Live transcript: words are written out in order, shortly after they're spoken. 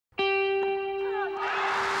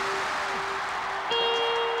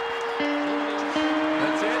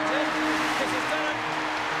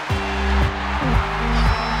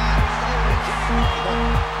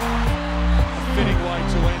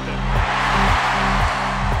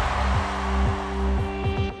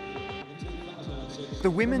The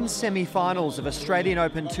women's semi-finals of Australian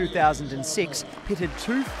Open 2006 pitted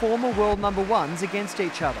two former world number ones against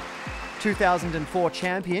each other. 2004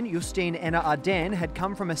 champion Justine Henin-Hardenne had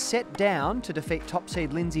come from a set down to defeat top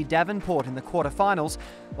seed Lindsay Davenport in the quarterfinals,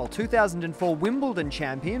 while 2004 Wimbledon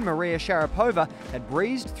champion Maria Sharapova had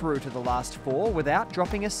breezed through to the last four without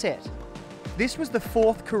dropping a set. This was the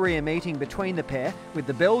fourth career meeting between the pair, with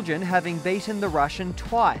the Belgian having beaten the Russian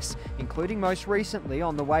twice, including most recently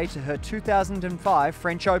on the way to her 2005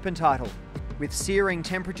 French Open title. With searing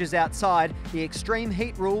temperatures outside, the extreme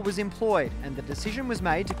heat rule was employed and the decision was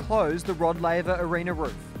made to close the Rod Laver Arena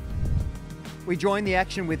roof. We joined the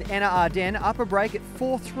action with Henin-Hardenne up a break at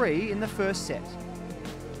 4-3 in the first set.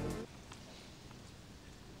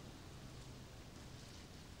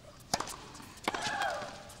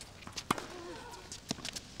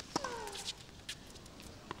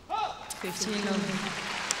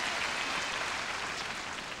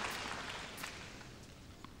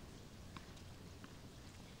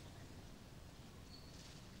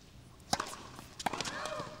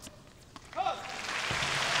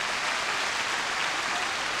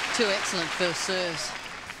 Two excellent first serves.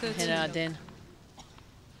 Henin-Hardenne.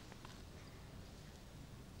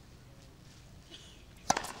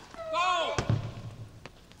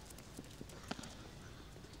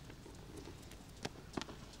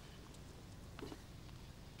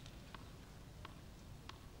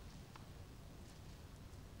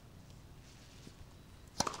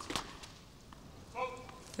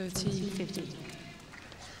 $30-50.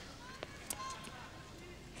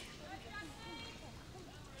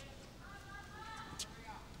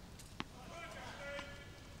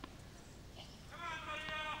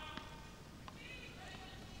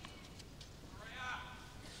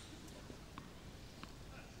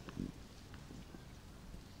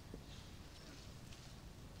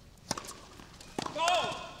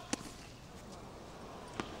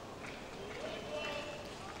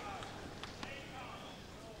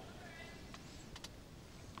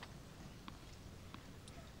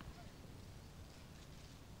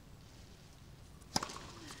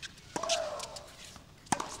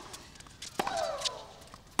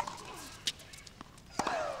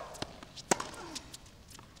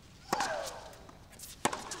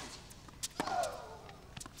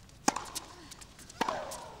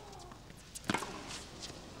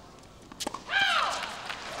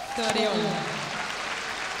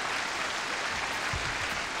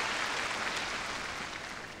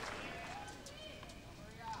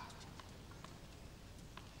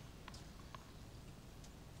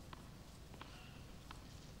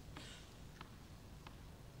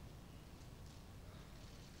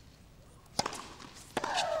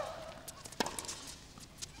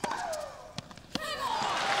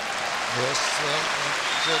 Yes,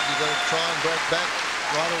 said you've got to try and break back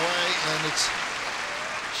right away, and it's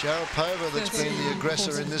Sharapova that's been the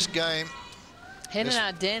aggressor in this game.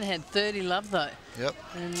 Henin-Hardenne had 30 love though. Yep.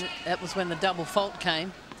 And that was when the double fault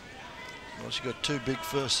came. Well, she got two big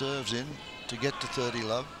first serves in to get to 30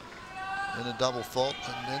 love, then a double fault,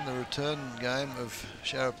 and then the return game of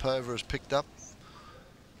Sharapova has picked up.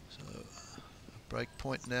 So a break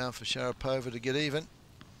point now for Sharapova to get even.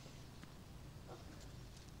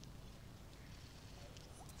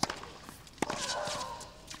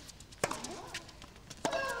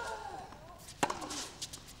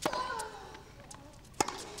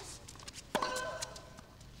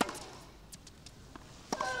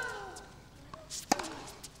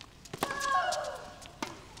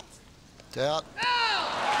 It's out.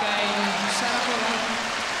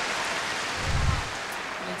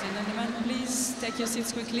 Ladies and gentlemen, please take your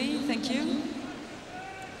seats quickly. Thank you. And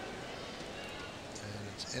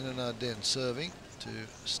it's Henin-Hardenne serving to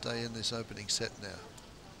stay in this opening set now.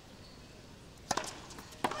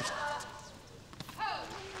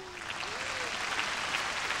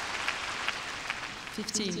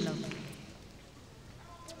 $15.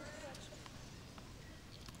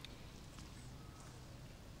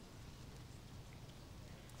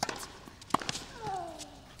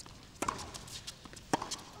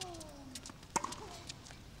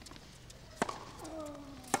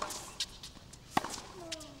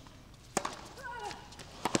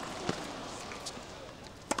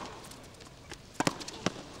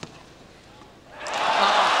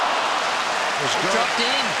 Dropped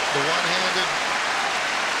in. The one-handed,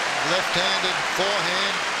 left-handed,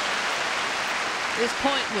 forehand. This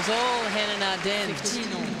point was all Henin-Hardenne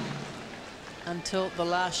until the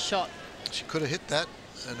last shot. She could have hit that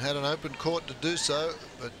and had an open court to do so,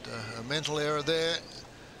 but a mental error there.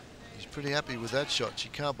 He's pretty happy with that shot. She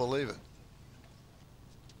can't believe it.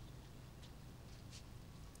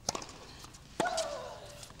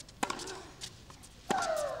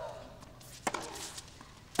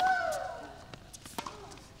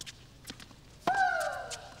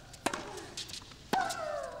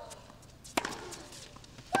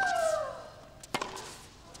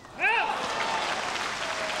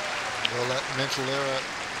 mental error,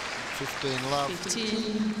 15 love,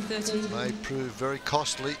 15-30. may prove very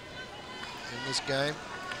costly in this game.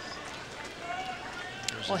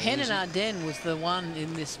 Well, Henin-Hardenne was the one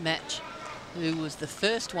in this match who was the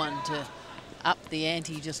first one to up the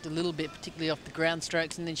ante just a little bit, particularly off the ground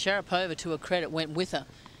strokes, and then Sharapova, to her credit, went with her.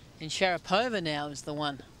 And Sharapova now is the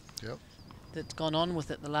one that's gone on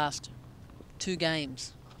with it the last 2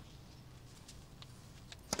 games.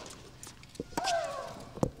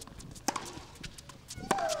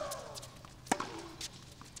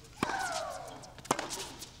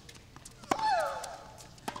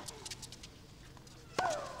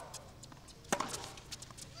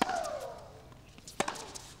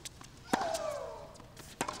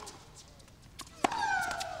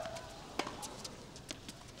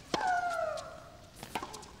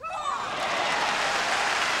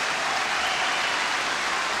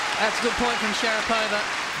 That's a good point from Sharapova.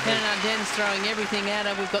 Henin-Hardenne's throwing everything at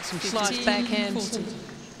her. We've got some slice backhands.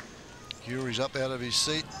 Yuri's up out of his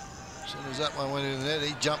seat. As soon as that one went in the net,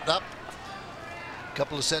 he jumped up. A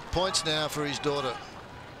couple of set points now for his daughter.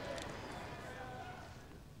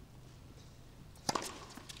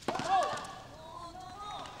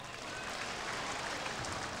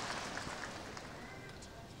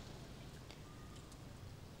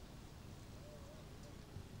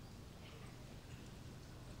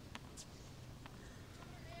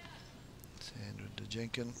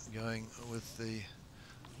 Jenkin going with the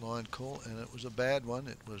line call, and it was a bad one.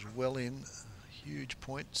 It was well in, huge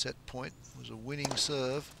point, set point. It was a winning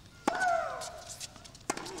serve. Call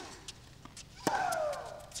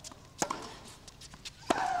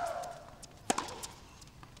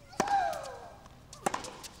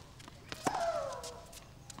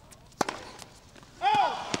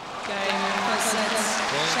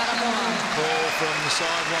from the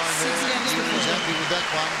sideline there. He was happy with that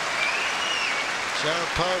one.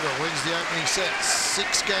 Sharapova wins the opening set,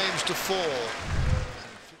 6-4.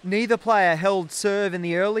 Neither player held serve in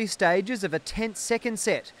the early stages of a tense second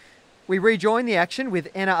set. We rejoin the action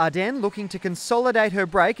with Henin-Hardenne looking to consolidate her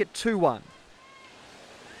break at 2-1.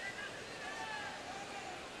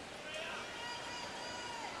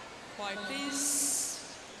 Quiet, please.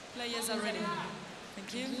 Players are ready.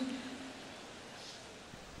 Thank you.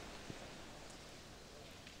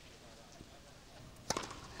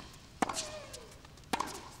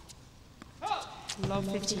 Love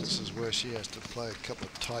 15. This is where she has to play a couple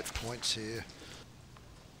of tight points here.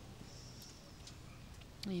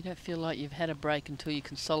 You don't feel like you've had a break until you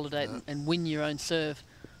consolidate and win your own serve.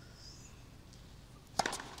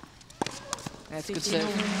 That's a good serve.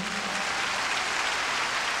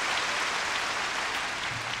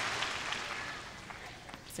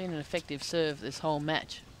 It's been an effective serve this whole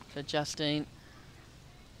match for Justine.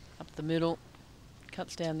 Up the middle,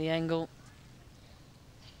 cuts down the angle.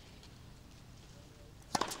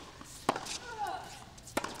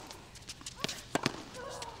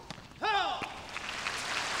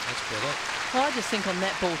 Well, I just think on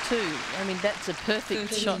that ball too, I mean, that's a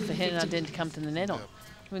perfect shot for Henin-Hardenne to come to the net on.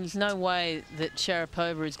 I mean, there's no way that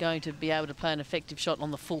Sharapova is going to be able to play an effective shot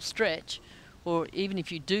on the full stretch, or even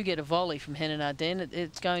if you do get a volley from Henin-Hardenne,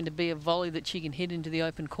 it's going to be a volley that she can hit into the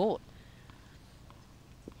open court.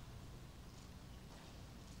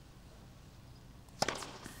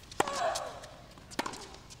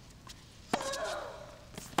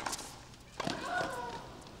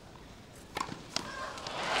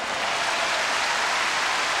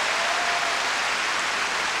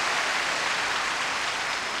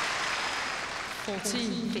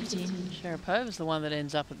 Sharapova's the one that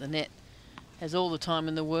ends up at the net. Has all the time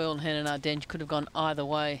in the world, and Henin-Hardenne could have gone either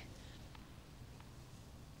way.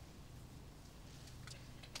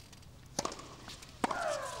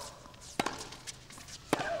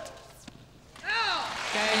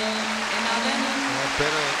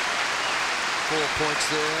 Better 4 points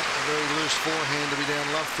there. A very loose forehand to be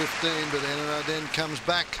down love 15, but Henin-Hardenne comes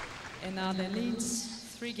back. Henin-Hardenne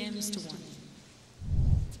leads 3-1.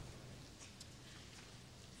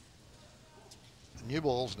 New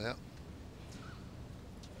balls now.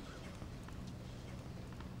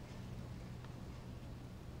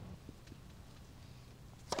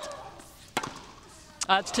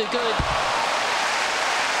 It's too good.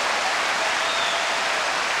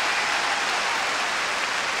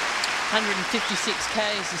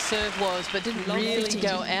 .156 the serve was, but didn't really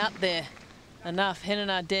go out there enough.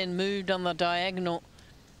 Henin-Hardenne moved on the diagonal,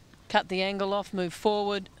 cut the angle off, moved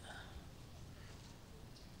forward.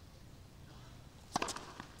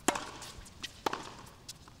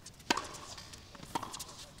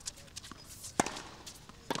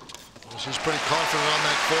 She's pretty confident on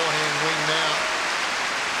that forehand wing now.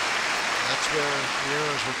 That's where the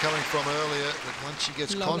errors were coming from earlier, but once she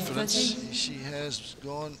gets confidence, she has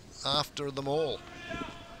gone after them all.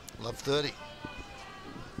 Love 30.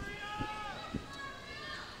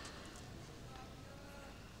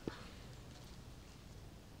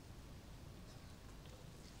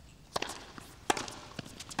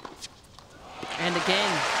 And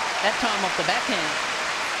again, that time off the backhand.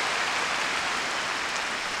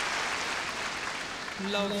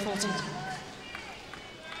 Low 40.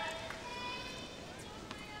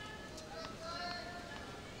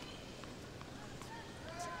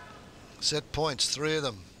 Set points, 3 of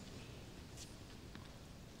them.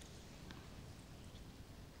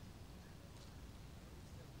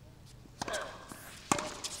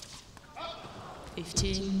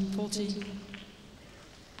 $15, 40.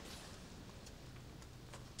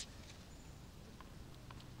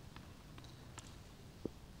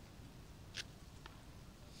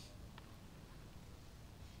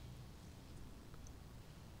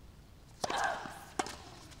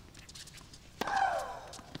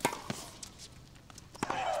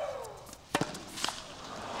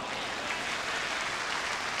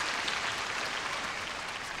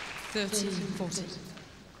 $13, 40.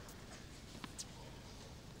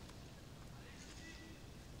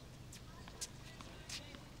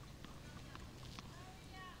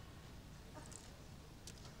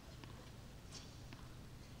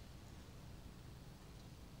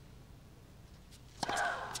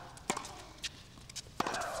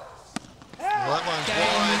 That one's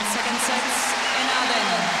wide. Second set,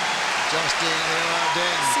 Henin-Hardenne. Justine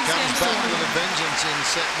Henin-Hardenne comes back with a vengeance in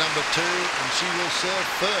set number 2, and she will serve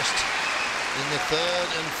first in the 3rd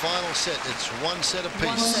and final set. It's 1 set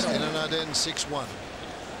apiece. Henin-Hardenne 6-1.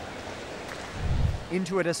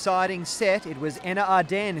 Into a deciding set, it was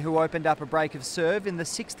Henin-Hardenne who opened up a break of serve in the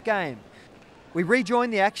 6th game. We rejoin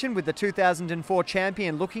the action with the 2004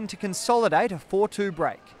 champion looking to consolidate a 4-2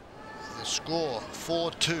 break. The score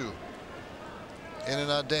 4-2.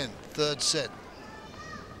 Henin-Hardenne, 3rd set.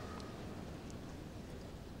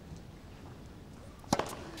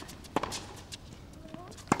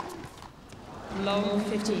 Low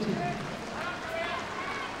 50.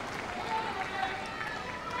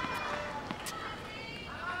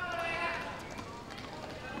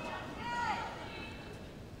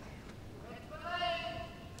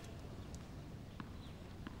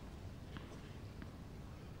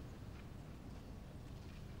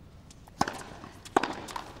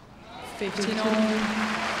 $15.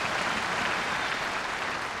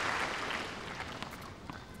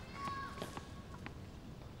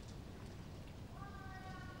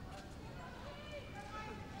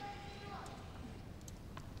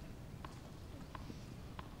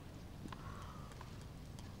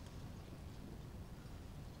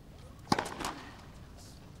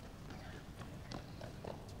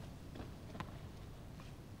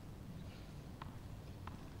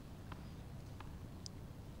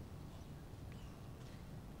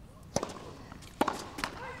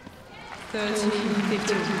 $13,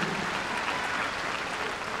 50.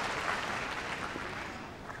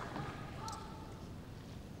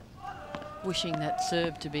 Wishing that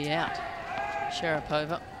serve to be out,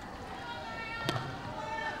 Sharapova.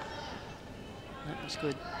 That was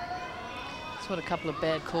good. That's what a couple of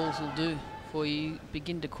bad calls will do for you.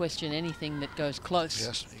 Begin to question anything that goes close.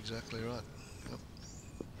 Yes, exactly right. Yep.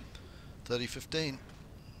 30-15.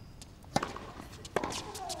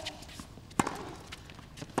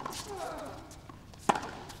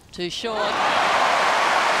 Too short.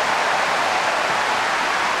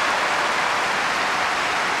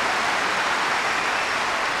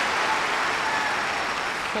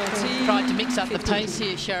 Tried to mix up the pace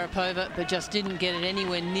here, Sharapova, but just didn't get it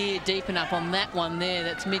anywhere near deep enough on that one there.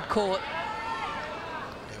 That's mid-court.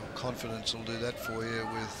 Yeah, well, confidence will do that for you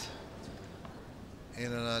with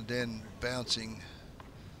Henin-Hardenne bouncing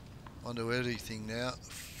onto everything now.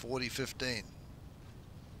 40-15.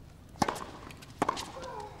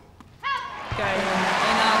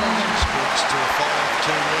 Splits to a 5-2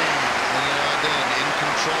 lead. Henin-Hardenne in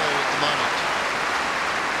control at the moment.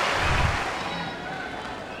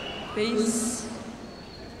 Base.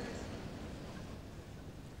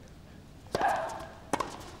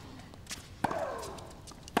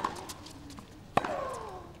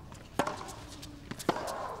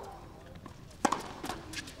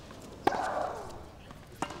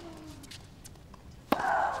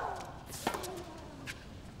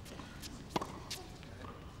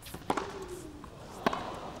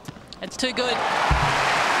 It's too good.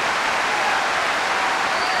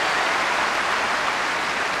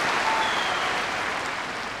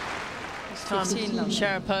 This time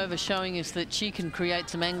Sharapova showing us that she can create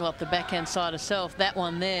some angle up the backhand side herself. That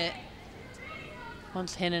one there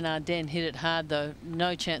Once Henin-Hardenne hit it hard, though,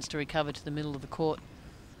 no chance to recover to the middle of the court.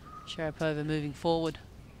 Sharapova moving forward.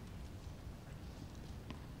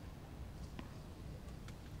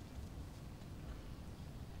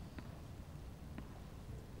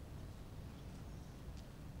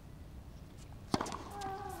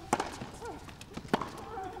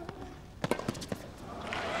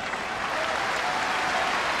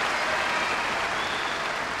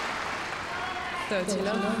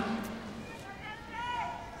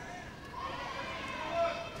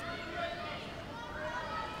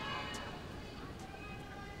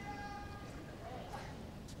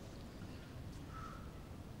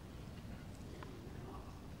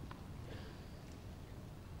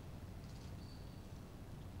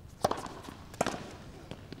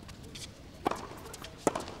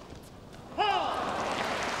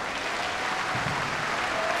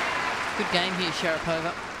 Good game here,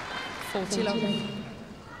 Sharapova. 40 love.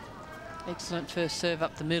 Excellent first serve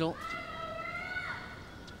up the middle.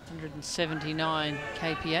 179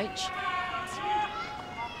 kph.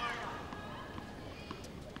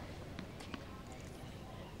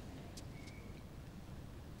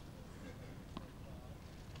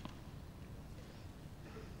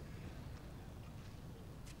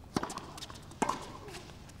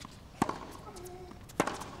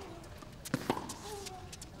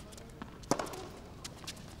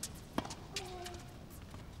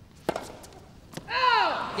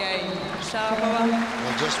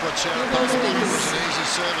 Well, just what Sharapova wanted was an easy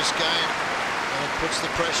service game, and it puts the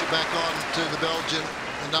pressure back on to the Belgian,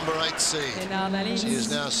 the number 8 seed. She is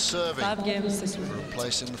now serving for a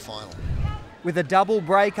place in the final. With a double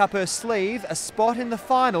break up her sleeve, a spot in the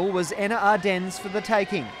final was Henin-Hardenne's for the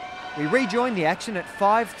taking. We rejoin the action at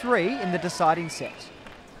 5-3 in the deciding set.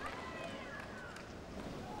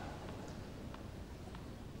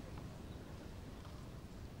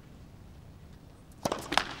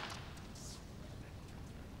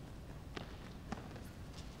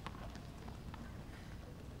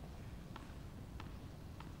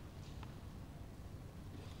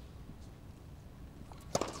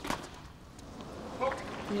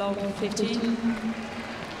 Love 15.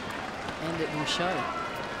 And it will show.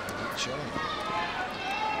 It's showing.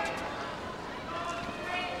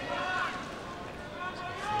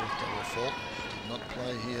 Fourth double fault. Did not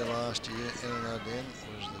play here last year. Henin-Hardenne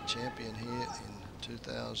was the champion here in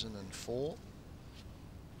 2004.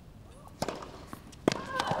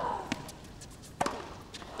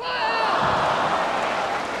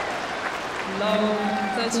 Love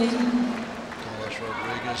 13.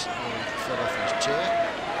 Rodriguez nearly fell off his chair.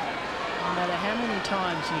 No matter how many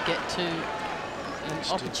times you get to an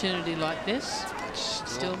opportunity like this, it's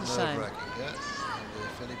still the same. Yeah? And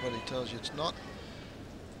if anybody tells you it's not,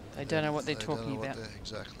 they don't know what they're talking about.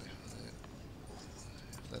 Exactly.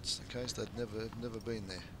 If that's the case, they've never been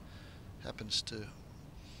there. Happens to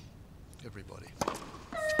everybody.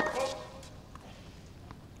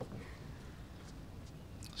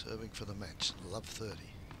 Serving for the match, love 30.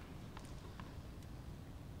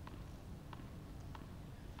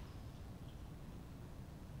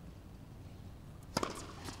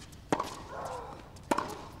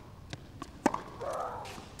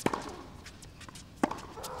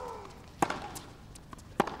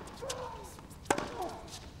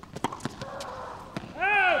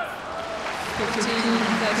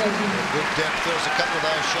 Good depth. There was a couple of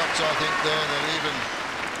those shots, I think, there that even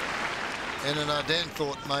Henin-Hardenne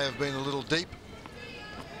thought may have been a little deep.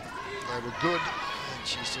 They were good, and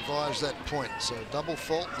she survives that point. So double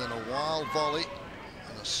fault, then a wild volley,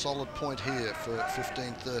 and a solid point here for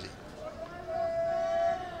 15-30.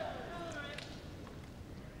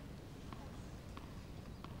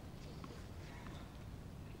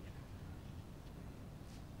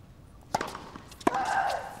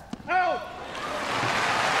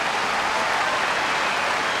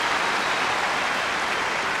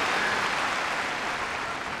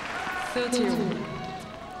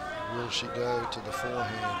 Will she go to the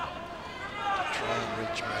forehand to try and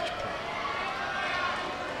reach match point?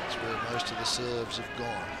 That's where most of the serves have gone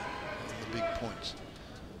on the big points.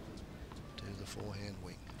 To the forehand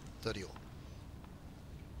wing. 30 all.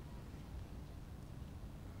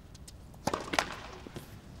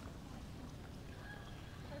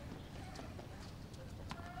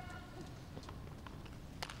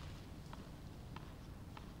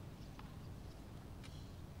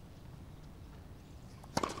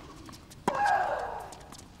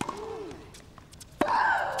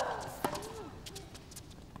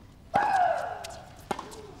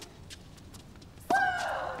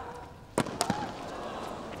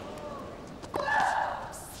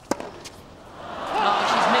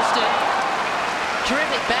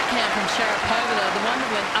 backhand from Sharapova, though, the one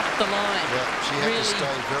that went up the line. Yeah, she had really to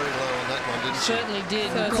stay very low on that one, didn't she? Certainly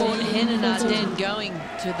did. Caught Henin-Hardenne going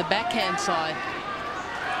to the backhand side.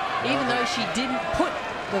 Even though she didn't put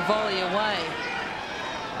the volley away,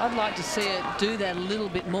 I'd like to see her do that a little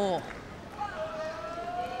bit more.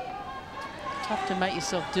 Tough to make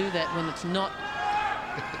yourself do that when it's not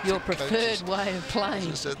your preferred way of playing.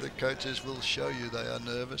 As I said, the coaches will show you they are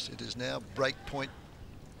nervous. It is now break point.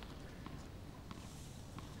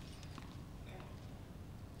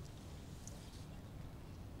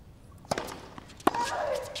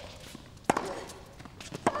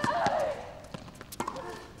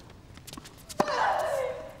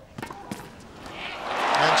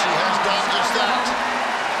 And she has done just that.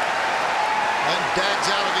 And Dad's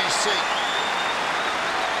out of his seat.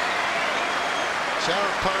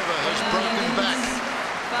 Sharapova has broken back.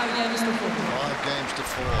 5 games to 4. 5 games to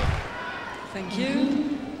 4. Thank you.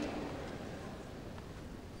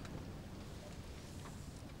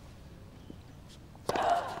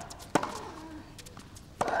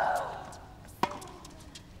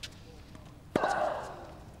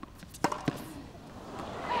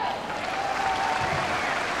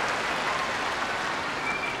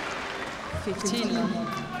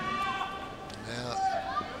 Now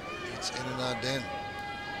it's Henin-Hardenne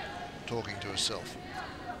talking to herself.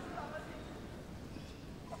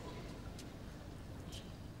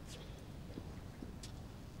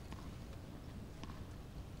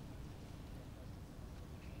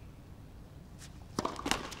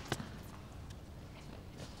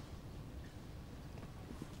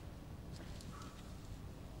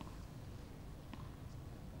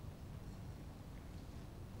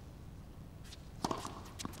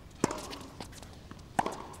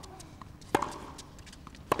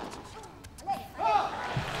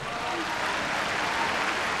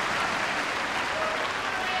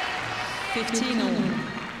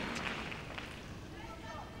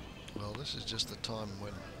 Well, this is just the time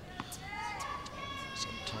when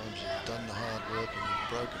sometimes you've done the hard work and you've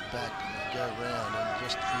broken back and you go round and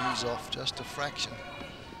just ease off just a fraction.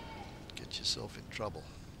 Get yourself in trouble.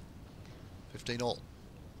 15 all.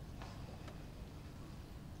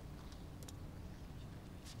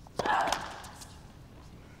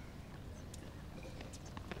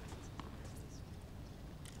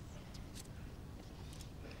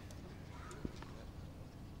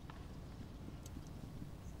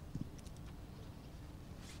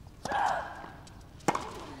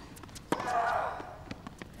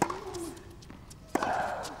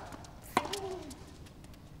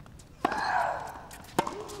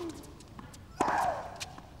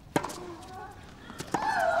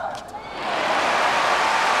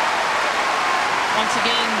 Once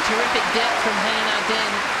again, terrific depth from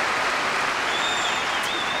Henin-Hardenne.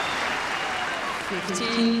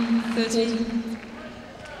 15-13.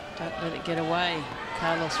 Don't let it get away.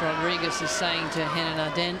 Carlos Rodriguez is saying to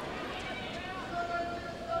Henin-Hardenne.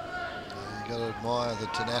 You've got to admire the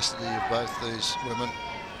tenacity of both these women.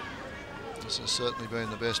 This has certainly been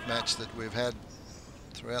the best match that we've had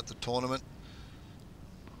throughout the tournament.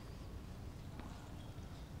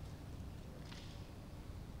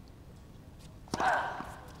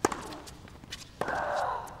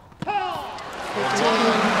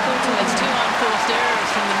 That's 2 unforced errors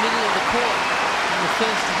from the middle of the court. And the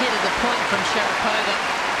first hit of the point from Sharapova.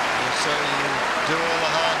 So you do all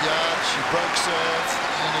the hard yards, you broke serve,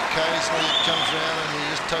 and occasionally it comes around and you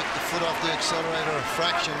just take the foot off the accelerator a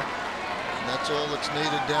fraction, and that's all that's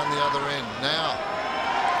needed down the other end. Now,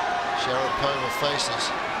 Sharapova faces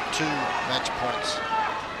 2 match points.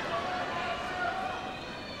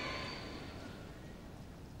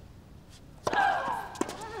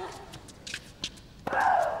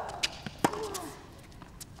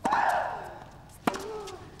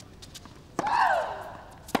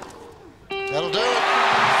 That'll do it.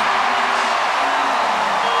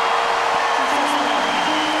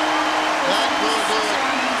 That will do it.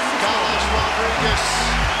 Carlos Rodriguez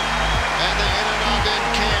and the Henin-Hardenne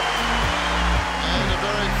camp. And a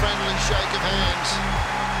very friendly shake of hands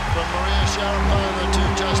from Maria Sharapova to